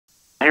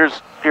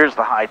here's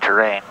the high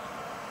terrain.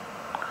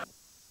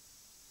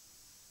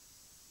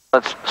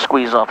 Let's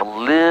squeeze off a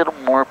little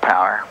more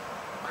power,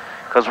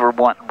 because we're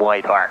wanting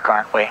white arc,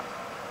 aren't we?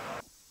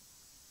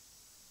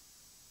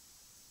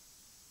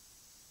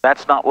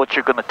 That's not what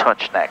you're going to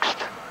touch next.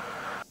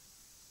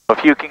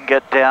 If you can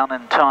get down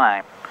in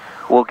time,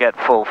 we'll get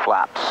full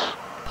flaps.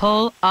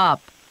 Pull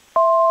up.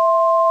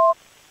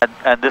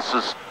 And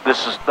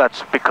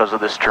that's because of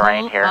this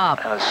terrain here,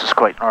 up. and this is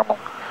quite normal.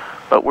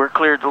 But we're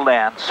cleared to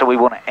land, so we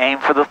want to aim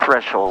for the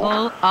threshold.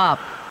 Pull up.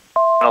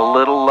 And a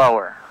little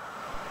lower.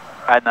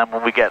 And then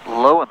when we get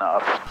low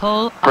enough,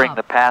 bring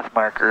the path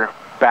marker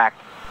back.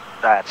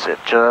 That's it,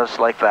 just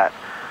like that.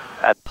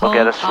 That will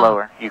get us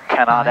slower. You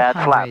cannot add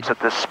flaps at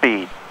this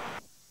speed.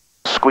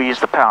 Squeeze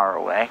the power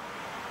away.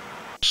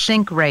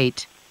 Sink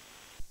rate.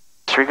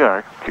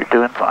 Disregard, you're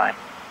doing fine.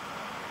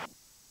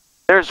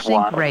 There's Sink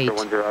one. rate.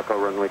 10 Echo,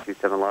 runway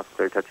 27 left,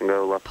 clear touch and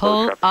go, left.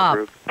 Pull up.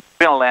 We're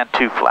gonna land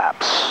 2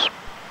 flaps.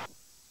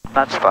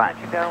 That's fine.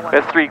 We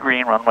have 3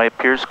 green, runway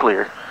appears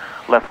clear.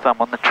 Left thumb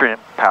on the trim,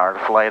 power to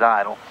flight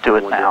idle. Do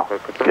it now.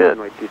 Good.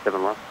 Runway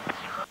 27 left.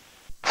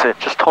 That's it,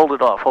 just hold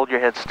it off. Hold your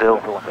head still.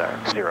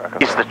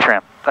 Squeeze the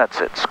trim. That's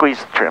it, squeeze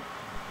the trim.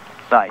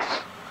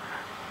 Nice.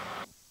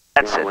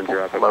 That's it,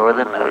 lower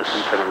the nose.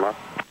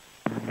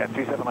 Yeah,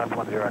 27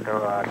 left, 10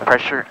 Echo.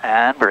 Pressure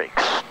and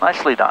brakes.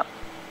 Nicely done.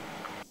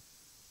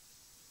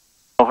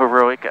 No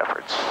heroic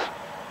efforts.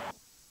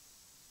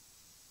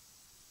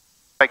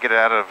 I get it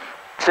out of...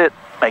 That's it,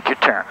 make your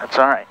turn. That's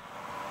all right.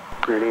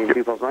 Meridian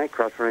 2 Pulse right,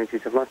 cross runway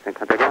 27 left, and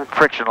contact ground.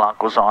 Friction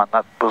lock was on,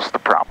 that was the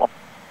problem.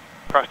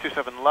 Cross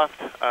 27 left,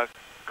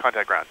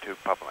 contact ground to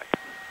Papa Mike.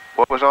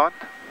 What was on?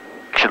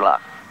 Friction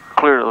lock.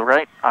 Clear to the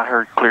right, I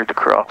heard clear to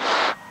cross.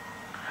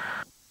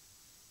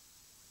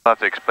 You'll have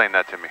to explain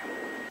that to me.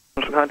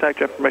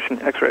 Contact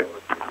information, X-ray.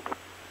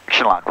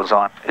 Friction lock was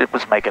on, it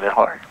was making it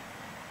hard.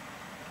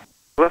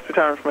 Western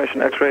tower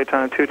information, X-ray,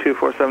 time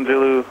 2247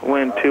 Zulu,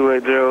 wind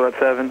 280 at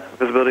 7,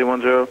 visibility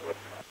 10.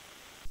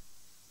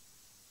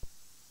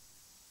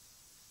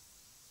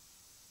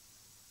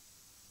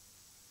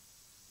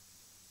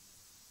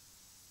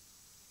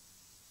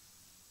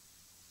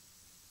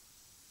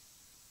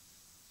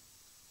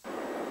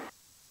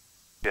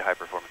 Yeah, high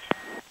performance.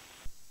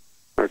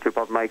 Number 2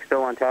 Pulse Mike,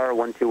 still on tower,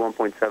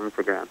 121.7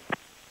 for ground.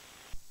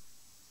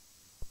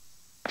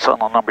 It's on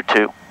number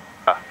 2.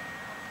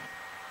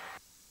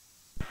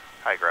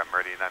 High ground,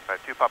 Meridian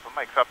 952, Papa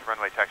Mike, stop the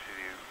runway, taxi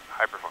to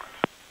high performance.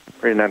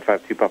 Meridian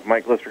 952, Papa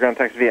Mike, let's ground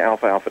taxi via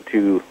Alpha, Alpha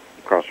 2,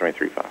 cross runway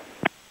 35.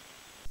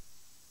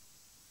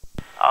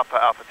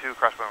 Alpha, Alpha 2,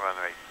 cross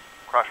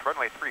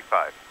runway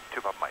 35,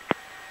 2 Papa Mike.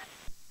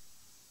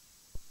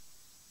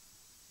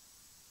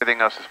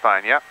 Everything else is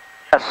fine, yeah?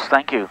 Yes,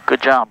 thank you,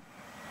 good job.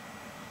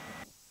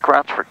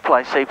 Rochfort,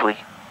 fly safely.